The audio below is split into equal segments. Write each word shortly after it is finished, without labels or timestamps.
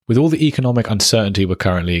With all the economic uncertainty we're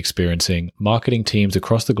currently experiencing, marketing teams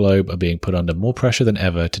across the globe are being put under more pressure than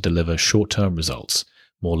ever to deliver short-term results,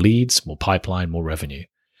 more leads, more pipeline, more revenue.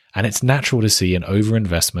 And it's natural to see an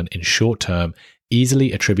overinvestment in short-term,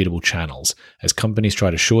 easily attributable channels as companies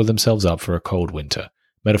try to shore themselves up for a cold winter,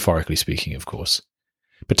 metaphorically speaking, of course.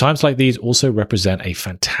 But times like these also represent a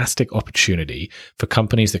fantastic opportunity for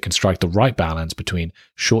companies that can strike the right balance between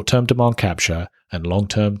short-term demand capture and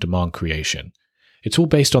long-term demand creation. It's all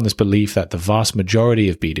based on this belief that the vast majority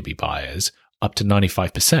of B2B buyers, up to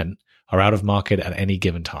 95%, are out of market at any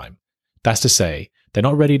given time. That's to say, they're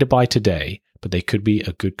not ready to buy today, but they could be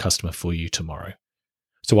a good customer for you tomorrow.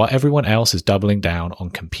 So while everyone else is doubling down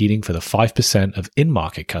on competing for the 5% of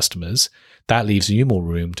in-market customers, that leaves you more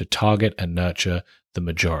room to target and nurture the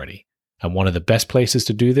majority. And one of the best places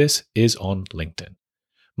to do this is on LinkedIn.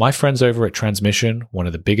 My friends over at Transmission, one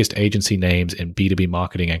of the biggest agency names in B2B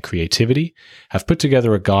marketing and creativity, have put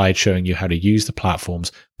together a guide showing you how to use the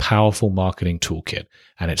platform's powerful marketing toolkit,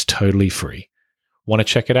 and it's totally free. Want to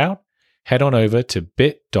check it out? Head on over to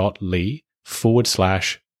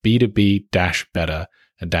bit.ly/B2B-better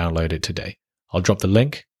and download it today. I'll drop the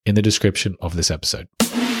link in the description of this episode.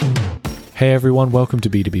 Hey everyone, welcome to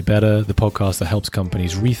B2B Better, the podcast that helps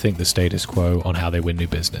companies rethink the status quo on how they win new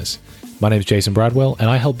business. My name is Jason Bradwell, and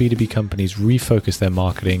I help B2B companies refocus their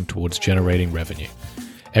marketing towards generating revenue.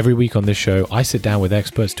 Every week on this show, I sit down with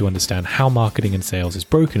experts to understand how marketing and sales is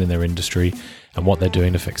broken in their industry and what they're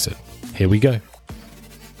doing to fix it. Here we go.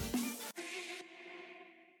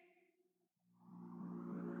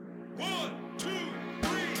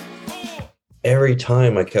 Every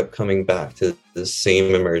time I kept coming back to the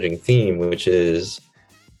same emerging theme, which is,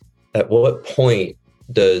 at what point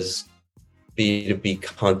does B2B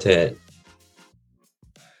content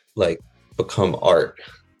become art?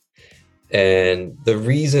 And the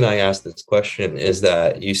reason I ask this question is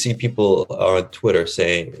that you see people on Twitter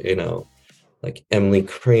saying, like Emily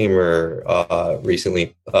Kramer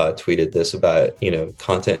recently tweeted this about,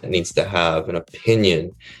 content needs to have an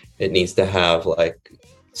opinion. It needs to have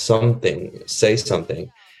say something.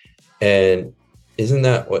 And isn't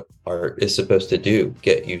that what art is supposed to do?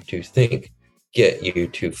 Get you to think, get you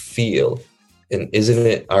to feel. And isn't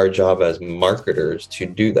it our job as marketers to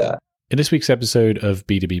do that? In this week's episode of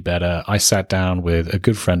B2B Better, I sat down with a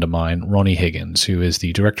good friend of mine, Ronnie Higgins, who is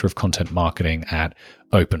the Director of Content Marketing at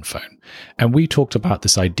OpenPhone. And we talked about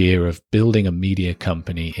this idea of building a media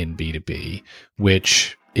company in B2B,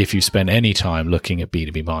 which, if you spend any time looking at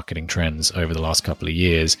B2B marketing trends over the last couple of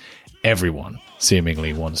years, everyone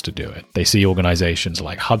seemingly wants to do it. They see organizations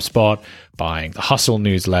like HubSpot buying the Hustle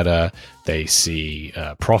newsletter. They see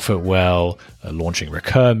Profitwell launching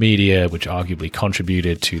Recur Media, which arguably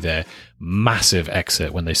contributed to their massive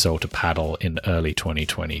exit when they sold to Paddle in early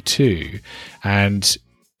 2022. And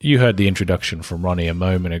you heard the introduction from Ronnie a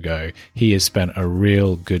moment ago. He has spent a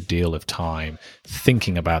real good deal of time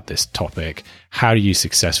thinking about this topic. How do you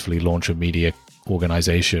successfully launch a media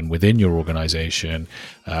organization within your organization?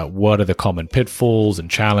 What are the common pitfalls and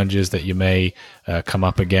challenges that you may come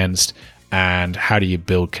up against? And how do you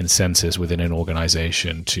build consensus within an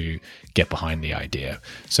organization to get behind the idea?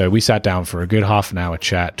 So we sat down for a good half an hour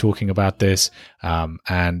chat talking about this.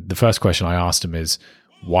 And the first question I asked him is,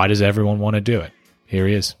 why does everyone want to do it? Here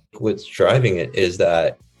he is. What's driving it is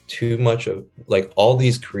that too much of all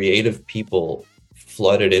these creative people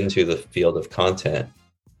flooded into the field of content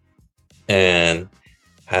and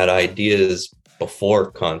had ideas before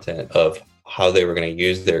content of how they were going to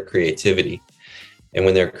use their creativity. And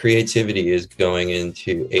when their creativity is going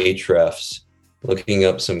into Ahrefs, looking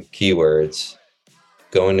up some keywords,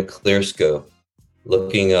 going to ClearScope,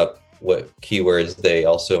 looking up what keywords they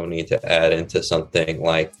also need to add into something,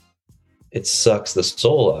 it sucks the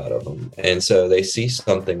soul out of them. And so they see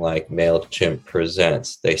something like MailChimp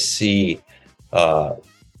Presents. They see, I'm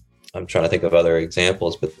trying to think of other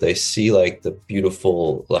examples, but they see the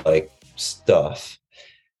beautiful stuff.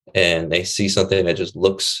 And they see something that just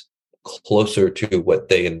looks closer to what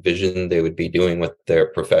they envisioned they would be doing with their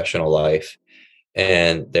professional life.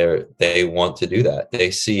 And they want to do that.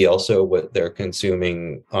 They see also what they're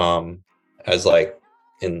consuming as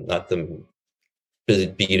in not the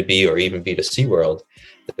B2B or even B2C world.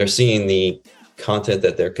 They're seeing the content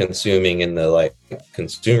that they're consuming in the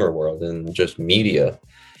consumer world and just media,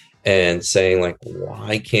 and saying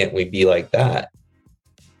why can't we be like that?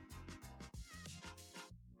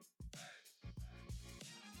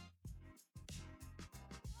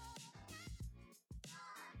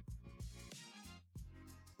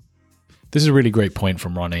 This is a really great point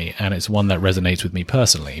from Ronnie, and it's one that resonates with me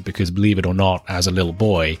personally because, believe it or not, as a little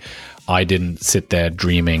boy, I didn't sit there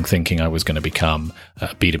dreaming, thinking I was going to become a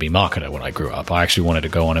B2B marketer when I grew up. I actually wanted to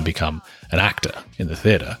go on and become an actor in the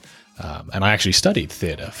theater. And I actually studied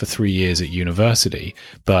theater for 3 years at university.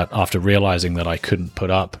 But after realizing that I couldn't put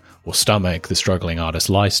up or stomach the struggling artist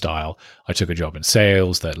lifestyle, I took a job in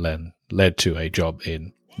sales that led to a job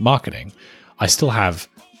in marketing. I still have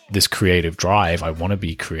this creative drive. I want to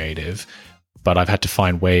be creative, but I've had to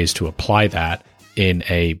find ways to apply that in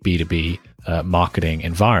a B2B marketing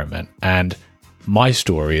environment. And my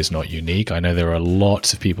story is not unique. I know there are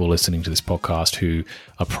lots of people listening to this podcast who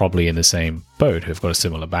are probably in the same boat, who have got a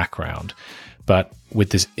similar background. But with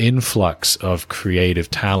this influx of creative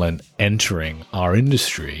talent entering our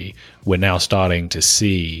industry, we're now starting to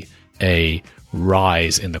see a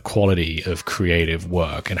rise in the quality of creative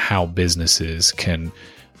work and how businesses can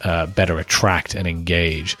better attract and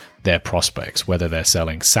engage their prospects, whether they're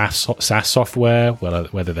selling SaaS software,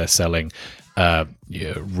 whether they're selling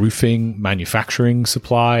roofing, manufacturing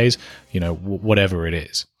supplies, whatever it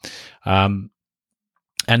is. And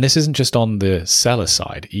this isn't just on the seller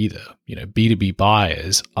side either. B2B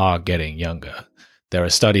buyers are getting younger. There are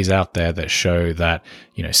studies out there that show that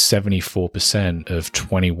 74% of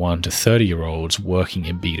 21 to 30-year-olds working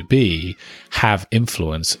in B2B have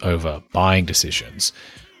influence over buying decisions.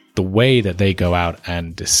 The way that they go out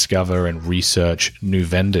and discover and research new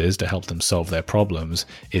vendors to help them solve their problems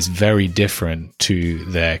is very different to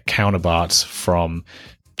their counterparts from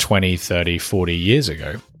 20, 30, 40 years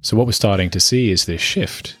ago. So what we're starting to see is this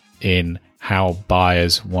shift in how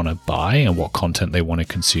buyers want to buy and what content they want to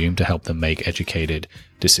consume to help them make educated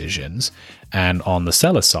decisions. And on the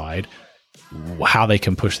seller side, how they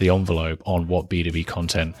can push the envelope on what B2B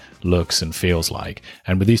content looks and feels like.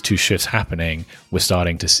 And with these two shifts happening, we're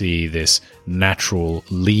starting to see this natural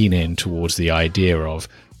lean in towards the idea of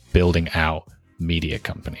building out media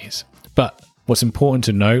companies. But what's important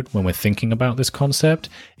to note when we're thinking about this concept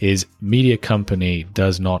is media company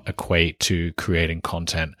does not equate to creating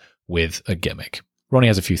content with a gimmick. Ronnie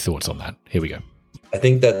has a few thoughts on that. Here we go. I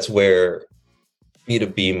think that's where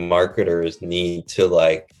B2B marketers need to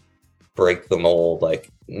break the mold.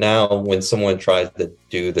 Now when someone tries to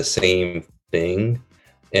do the same thing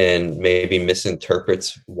and maybe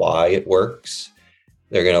misinterprets why it works,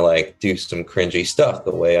 they're going to do some cringy stuff.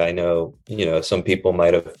 The way I know, some people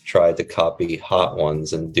might have tried to copy Hot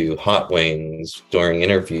Ones and do hot wings during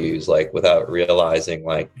interviews, without realizing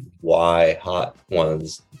why Hot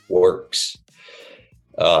Ones works.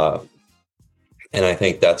 And I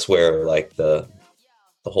think that's where the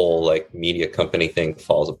whole media company thing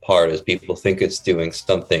falls apart, is people think it's doing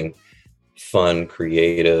something fun,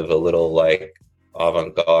 creative, a little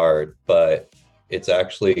avant-garde, but it's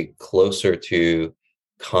actually closer to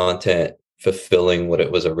content fulfilling what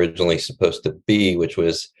it was originally supposed to be, which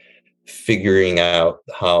was figuring out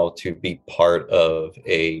how to be part of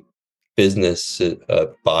a business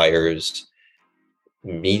buyer's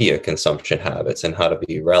media consumption habits and how to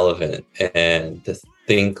be relevant, and to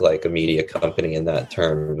think like a media company in that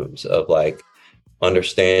terms of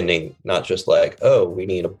understanding not just oh, we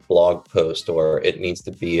need a blog post or it needs to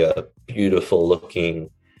be a beautiful looking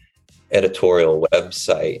editorial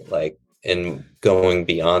website, and going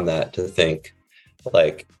beyond that to think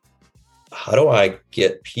how do I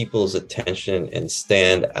get people's attention and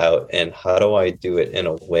stand out, and how do I do it in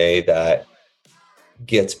a way that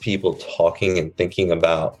gets people talking and thinking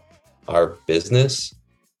about our business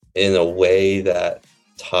in a way that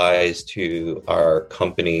ties to our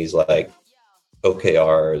company's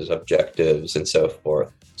OKRs, objectives, and so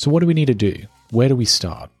forth. So what do we need to do? Where do we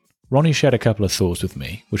start? Ronnie shared a couple of thoughts with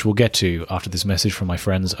me, which we'll get to after this message from my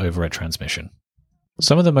friends over at Transmission.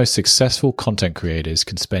 Some of the most successful content creators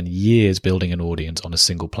can spend years building an audience on a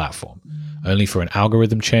single platform, only for an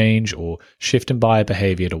algorithm change or shift in buyer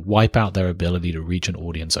behavior to wipe out their ability to reach an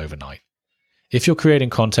audience overnight. If you're creating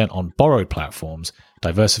content on borrowed platforms,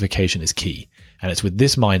 diversification is key, and it's with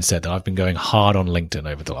this mindset that I've been going hard on LinkedIn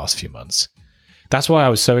over the last few months. That's why I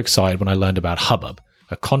was so excited when I learned about Hubbub,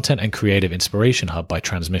 a content and creative inspiration hub by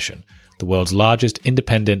Transmission, the world's largest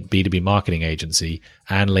independent B2B marketing agency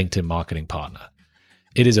and LinkedIn marketing partner.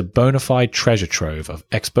 It is a bona fide treasure trove of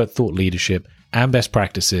expert thought leadership and best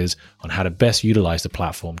practices on how to best utilize the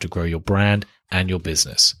platform to grow your brand and your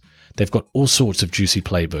business. They've got all sorts of juicy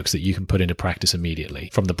playbooks that you can put into practice immediately,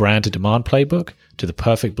 from the brand to demand playbook to the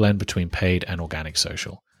perfect blend between paid and organic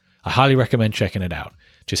social. I highly recommend checking it out.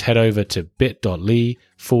 Just head over to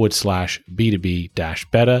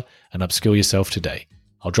bit.ly/B2B-better and upskill yourself today.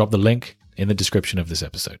 I'll drop the link in the description of this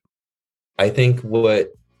episode. I think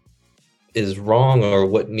what is wrong, or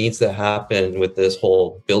what needs to happen with this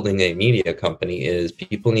whole building a media company, is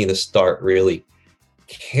people need to start really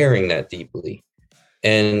caring that deeply.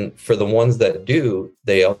 And for the ones that do,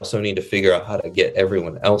 they also need to figure out how to get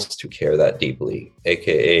everyone else to care that deeply,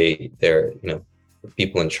 aka their, the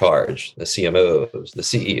people in charge, the CMOs, the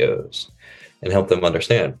CEOs, and help them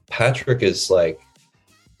understand. Patrick is like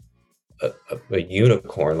a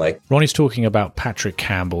unicorn. Like, Ronnie's talking about Patrick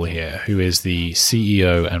Campbell here, who is the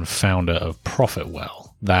CEO and founder of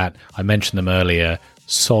Profitwell, that I mentioned them earlier,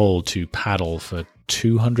 sold to Paddle for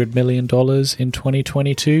 $200 million in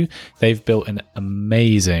 2022. They've built an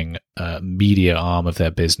amazing media arm of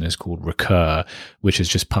their business called Recur, which has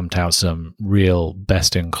just pumped out some real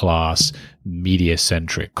best-in-class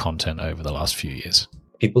media-centric content over the last few years.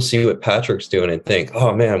 People see what Patrick's doing and think,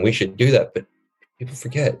 oh man, we should do that. But people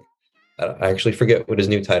forget. I actually forget what his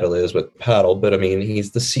new title is with Paddle, but I mean,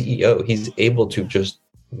 he's the CEO. He's able to just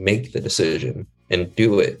make the decision and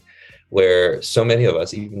do it, where so many of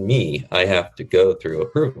us, even me, I have to go through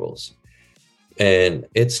approvals. And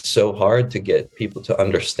it's so hard to get people to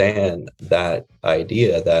understand that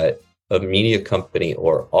idea that a media company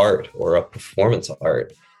or art or a performance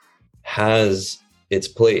art has its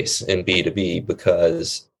place in B2B,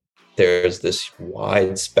 because there's this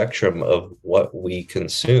wide spectrum of what we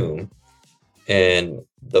consume. And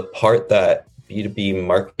the part that B2B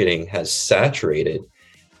marketing has saturated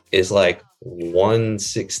is like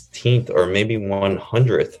 1/16 or maybe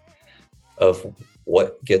 1/100th of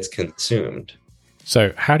what gets consumed.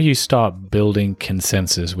 So how do you start building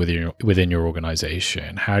consensus within your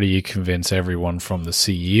organization? How do you convince everyone from the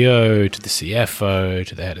CEO to the CFO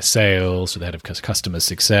to the head of sales to the head of customer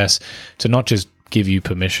success to not just give you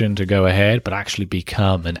permission to go ahead, but actually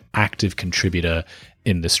become an active contributor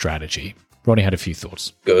in the strategy? Ronnie had a few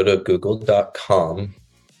thoughts. Go to google.com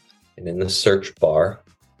and in the search bar,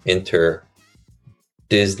 enter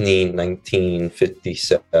Disney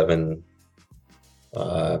 1957.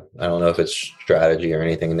 I don't know if it's strategy or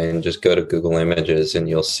anything. And then just go to Google Images and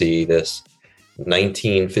you'll see this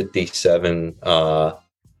 1957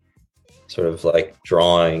 sort of like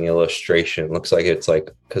drawing illustration. Looks like it's like,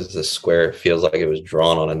 because it's a square, it feels like it was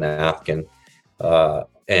drawn on a napkin.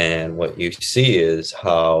 And what you see is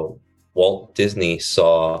how Walt Disney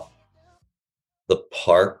saw the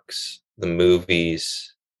parks, the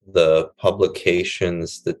movies, the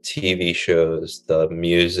publications, the TV shows, the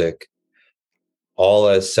music, all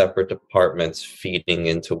as separate departments feeding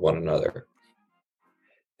into one another.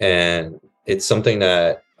 And it's something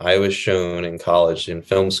that I was shown in college in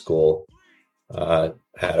film school. Had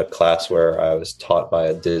a class where I was taught by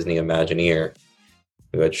a Disney Imagineer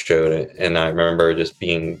who had showed it. And I remember just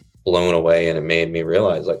being blown away, and it made me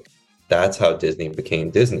realize, like, that's how Disney became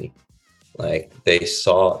Disney. Like, they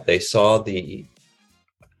saw the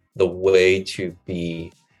way to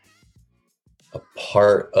be a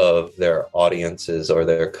part of their audiences or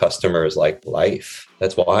their customers' like life.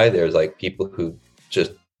 That's why there's like people who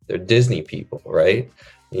just, they're Disney people, right?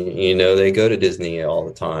 You know, they go to Disney all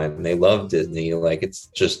the time. They love Disney. Like, it's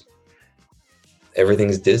just,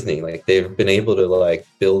 everything's Disney. Like, they've been able to like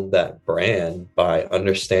build that brand by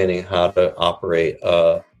understanding how to operate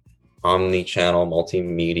a omni-channel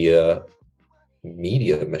multimedia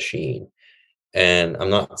media machine. And I'm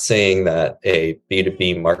not saying that a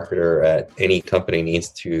B2B marketer at any company needs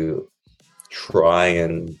to try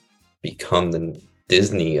and become the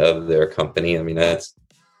Disney of their company. I mean, that's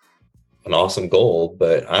an awesome goal,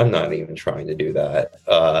 but I'm not even trying to do that.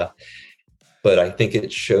 But I think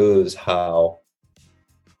it shows how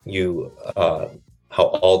how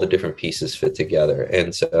all the different pieces fit together.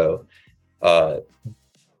 And so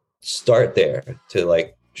start there to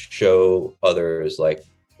like show others like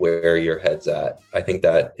where your head's at. I think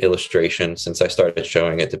that illustration, since I started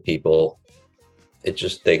showing it to people,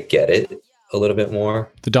 they get it a little bit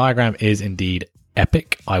more. The diagram is indeed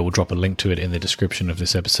epic. I will drop a link to it in the description of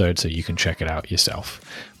this episode so you can check it out yourself.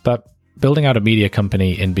 But building out a media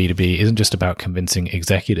company in B2B isn't just about convincing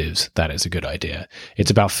executives that it's a good idea.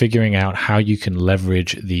 It's about figuring out how you can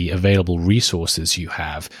leverage the available resources you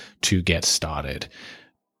have to get started.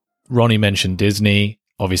 Ronnie mentioned Disney.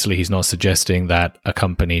 Obviously, he's not suggesting that a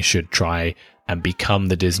company should try and become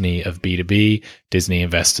the Disney of B2B. Disney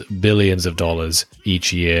invests billions of dollars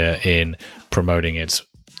each year in promoting its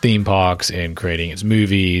theme parks, in creating its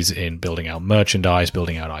movies, in building out merchandise,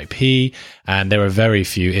 building out IP. And there are very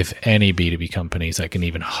few, if any, B2B companies that can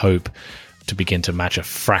even hope to begin to match a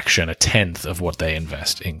fraction, a tenth of what they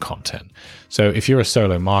invest in content. So if you're a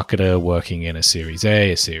solo marketer working in a Series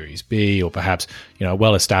A, a Series B, or perhaps, a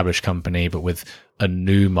well-established company, but with a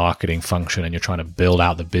new marketing function, and you're trying to build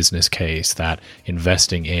out the business case that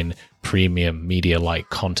investing in premium media-like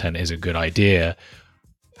content is a good idea.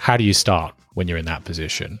 How do you start when you're in that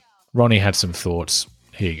position? Ronnie had some thoughts.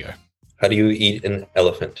 Here you go. How do you eat an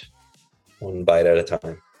elephant? One bite at a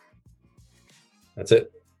time. That's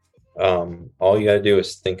it. All you got to do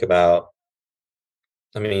is think about,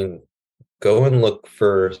 go and look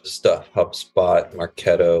for stuff. HubSpot,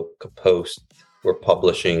 Marketo, Kapost were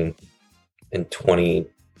publishing in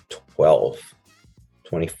 2012,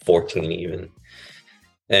 2014 even.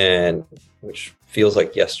 And which feels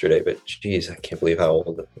like yesterday, but geez, I can't believe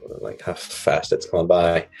how fast it's gone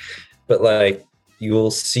by. But you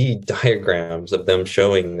will see diagrams of them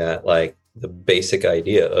showing that the basic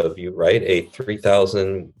idea of you write a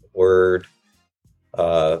 3,000 word,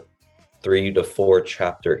 3 to 4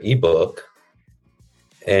 chapter ebook,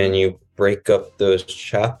 and you break up those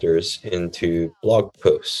chapters into blog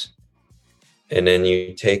posts. And then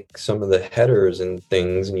you take some of the headers and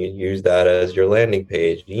things and you use that as your landing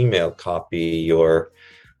page, email copy, or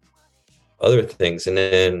other things. And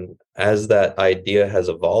then as that idea has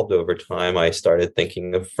evolved over time, I started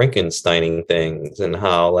thinking of Frankensteining things and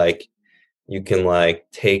how you can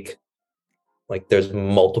take, there's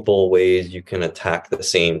multiple ways you can attack the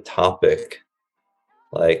same topic.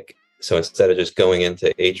 So instead of just going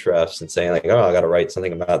into Ahrefs and saying I got to write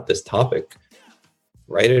something about this topic,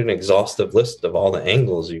 write an exhaustive list of all the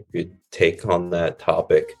angles you could take on that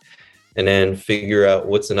topic, and then figure out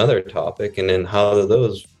what's another topic, and then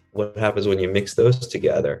what happens when you mix those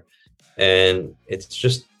together. And it's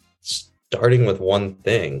just starting with one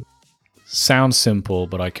thing. Sounds simple,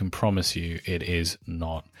 but I can promise you it is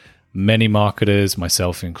not. Many marketers,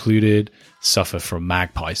 myself included, suffer from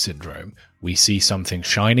magpie syndrome. We see something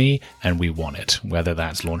shiny and we want it, whether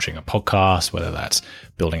that's launching a podcast, whether that's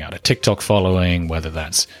building out a TikTok following, whether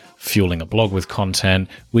that's fueling a blog with content.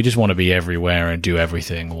 We just want to be everywhere and do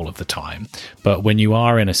everything all of the time. But when you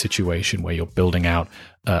are in a situation where you're building out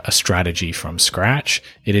a strategy from scratch,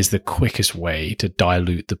 it is the quickest way to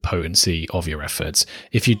dilute the potency of your efforts.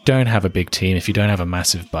 If you don't have a big team, if you don't have a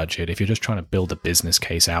massive budget, if you're just trying to build a business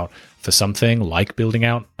case out for something like building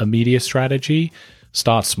out a media strategy,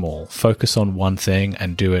 start small, focus on one thing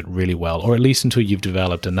and do it really well, or at least until you've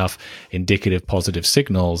developed enough indicative positive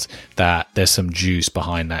signals that there's some juice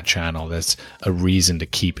behind that channel. There's a reason to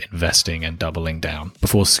keep investing and doubling down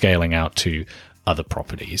before scaling out to other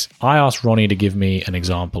properties. I asked Ronnie to give me an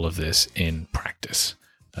example of this in practice.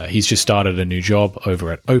 He's just started a new job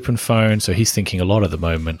over at OpenPhone, so he's thinking a lot at the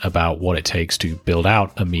moment about what it takes to build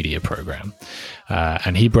out a media program.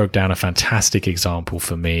 And he broke down a fantastic example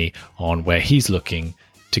for me on where he's looking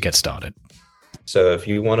to get started. So if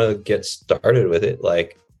you want to get started with it,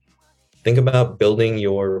 think about building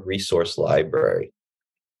your resource library.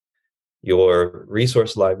 Your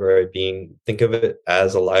resource library think of it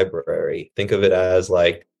as a library. Think of it as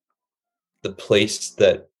the place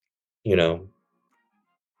that,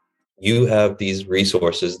 you have these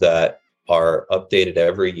resources that are updated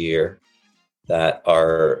every year, that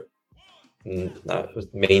are not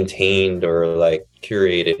maintained or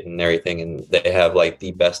curated and everything, and they have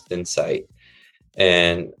the best insight.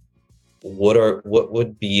 And what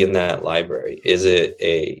would be in that library? Is it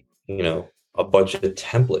a bunch of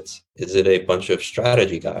templates? Is it a bunch of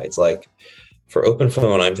strategy guides? For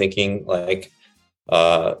OpenPhone, I'm thinking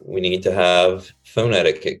we need to have phone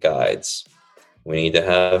etiquette guides. We need to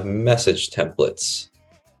have message templates.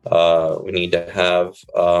 We need to have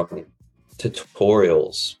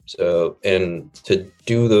tutorials. So, and to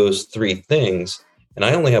do those 3 things, and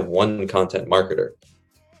I only have one content marketer.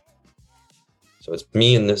 So it's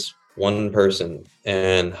me and this one person.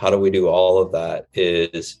 And how do we do all of that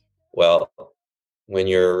is, well, when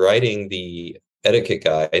you're writing the etiquette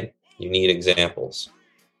guide, you need examples.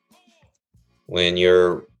 When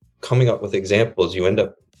you're coming up with examples,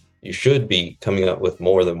 you should be coming up with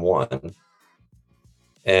more than one.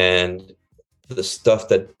 And the stuff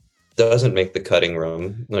that doesn't make the cutting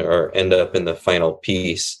room or end up in the final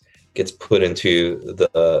piece gets put into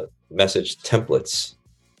the message templates.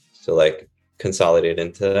 So consolidate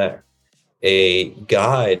into there. A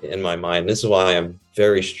guide, in my mind, this is why I'm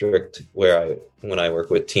very strict when I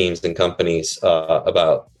work with teams and companies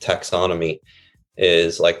about taxonomy,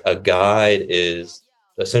 is a guide is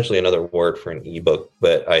essentially another word for an ebook,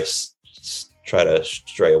 but I try to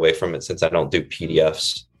stray away from it since I don't do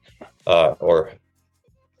PDFs or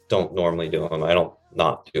don't normally do them. I don't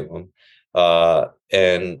not do them.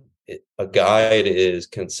 And a guide is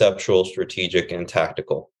conceptual, strategic, and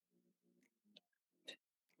tactical.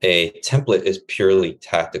 A template is purely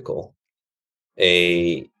tactical.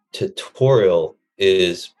 A tutorial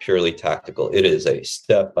is purely tactical. It is a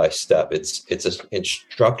step by step. It's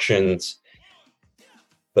instructions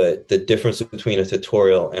But the difference between a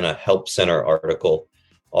tutorial and a help center article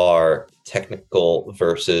are technical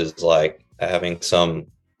versus like having some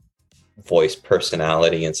voice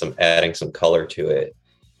personality and adding some color to it.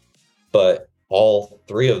 But all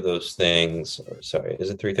three of those things, is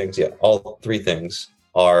it three things? Yeah, all three things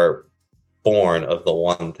are born of the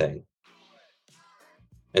one thing.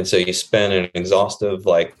 And so you spend an exhaustive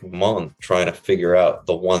like month trying to figure out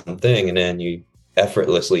the one thing, and then you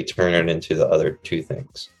effortlessly turn it into the other two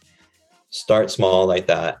things. Start small like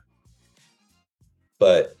that.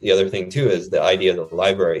 But the other thing too is the idea of the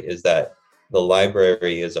library is that the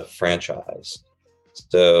library is a franchise.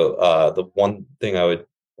 So the one thing I would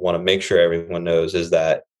want to make sure everyone knows is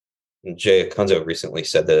that Jay Akunzo recently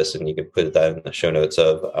said this, and you can put that in the show notes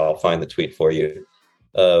I'll find the tweet for you,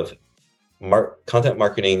 of content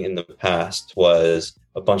marketing in the past was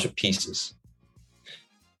a bunch of pieces.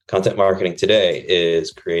 Content marketing today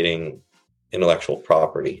is creating intellectual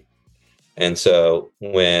property. And so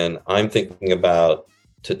when I'm thinking about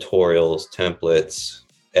tutorials, templates,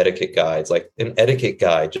 etiquette guides, like an etiquette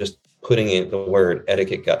guide, just putting in the word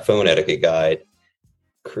etiquette guide, phone etiquette guide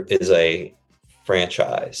is a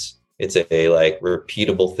franchise. It's a like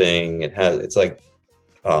repeatable thing. It's like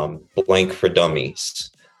blank for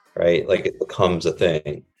dummies, right? Like it becomes a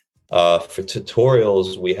thing. For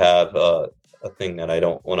tutorials, we have a thing that I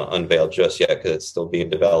don't want to unveil just yet because it's still being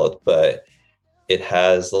developed, but it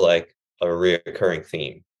has like a reoccurring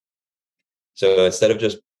theme. So instead of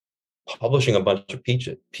just publishing a bunch of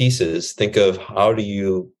pieces, think of how do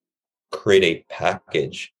you create a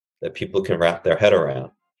package that people can wrap their head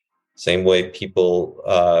around. Same way people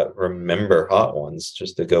remember hot ones,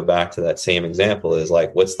 just to go back to that same example, is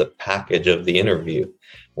like, what's the package of the interview?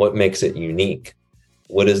 What makes it unique?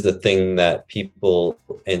 What is the thing that people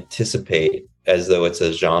anticipate as though it's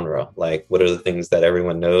a genre? Like, what are the things that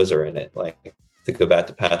everyone knows are in it? Like, to go back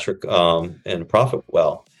to Patrick and Profit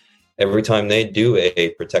Well, every time they do a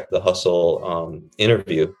Protect the Hustle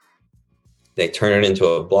interview, they turn it into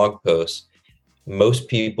a blog post. Most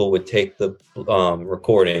people would take the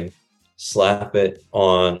recording, slap it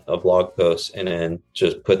on a blog post, and then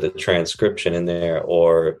just put the transcription in there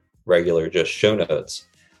or regular just show notes.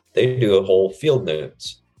 They do a whole field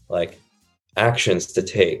notes, like actions to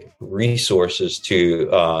take, resources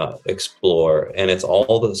to explore. And it's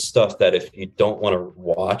all the stuff that if you don't want to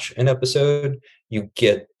watch an episode, you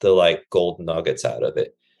get the like gold nuggets out of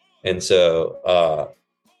it. And so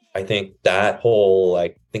I think that whole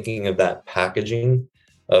like thinking of that packaging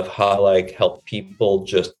of how like help people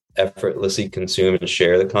just effortlessly consume and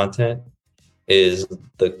share the content is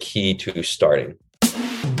the key to starting.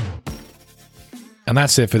 And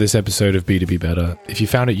that's it for this episode of B2B Better. If you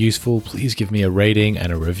found it useful, please give me a rating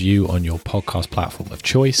and a review on your podcast platform of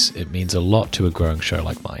choice. It means a lot to a growing show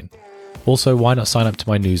like mine. Also, why not sign up to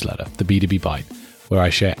my newsletter, the B2B Bite, where I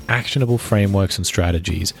share actionable frameworks and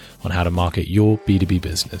strategies on how to market your B2B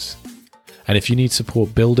business. And if you need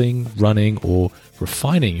support building, running, or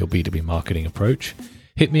refining your B2B marketing approach,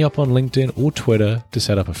 hit me up on LinkedIn or Twitter to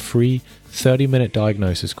set up a free 30-minute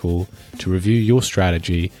diagnosis call to review your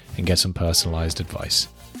strategy and get some personalized advice.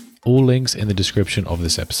 All links in the description of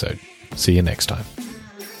this episode. See you next time.